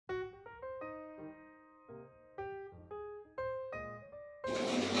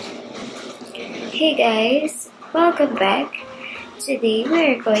Hey guys, welcome back. Today we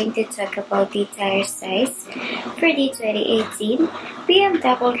are going to talk about the tire size for the 2018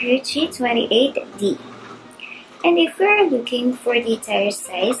 BMW 328D. And if you are looking for the tire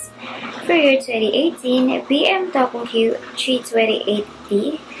size for your 2018 BMW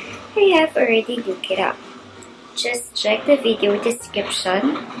 328D, I have already looked it up. Just check the video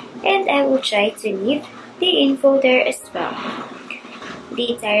description and I will try to leave the info there as well.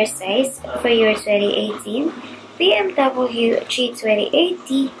 The tire size for your 2018 BMW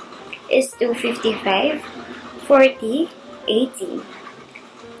 328D is 255 40 18.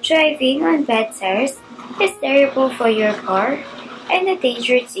 Driving on bad tires is terrible for your car and a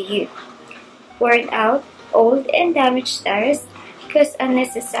danger to you. Worn out, old and damaged tires cause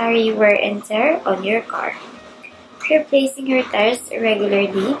unnecessary wear and tear on your car. Replacing your tires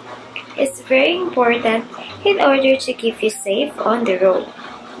regularly is very important in order to keep you safe on the road.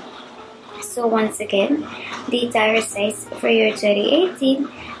 So once again, the tire size for your 2018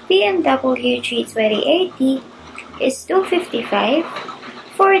 BMW 328D is 255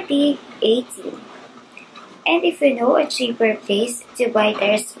 40 18. And if you know a cheaper place to buy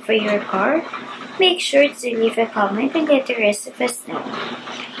tires for your car, make sure to leave a comment and let the rest of us know.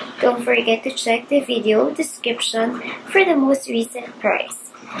 Don't forget to check the video description for the most recent price.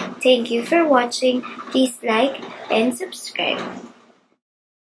 Thank you for watching. Please like and subscribe.